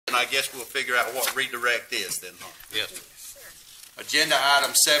And I guess we'll figure out what redirect is then, huh? Yes. Agenda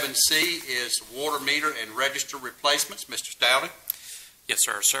item 7C is water meter and register replacements. Mr. Stoughton. Yes,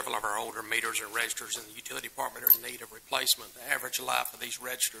 sir. Several of our older meters and registers in the utility department are in need of replacement. The average life of these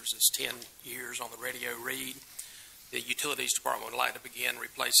registers is 10 years on the radio read. The utilities department would like to begin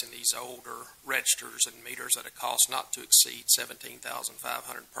replacing these older registers and meters at a cost not to exceed $17,500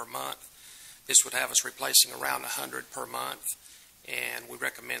 per month. This would have us replacing around 100 per month, and we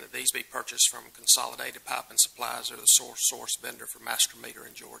recommend that these be purchased from Consolidated Pipe and Supplies or the source vendor for master meter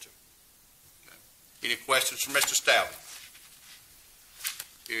in Georgia. Any questions for Mr. Stoughton?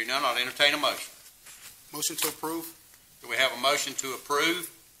 Hearing none, I'll entertain a motion. Motion to approve. Do we have a motion to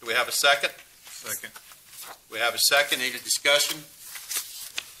approve? Do we have a second? Second. We have a second. Any discussion?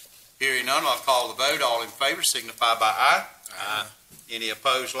 Hearing none, I'll call the vote. All in favor signify by aye. Aye. Any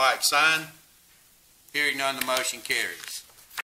opposed, like sign. Hearing none, the motion carries.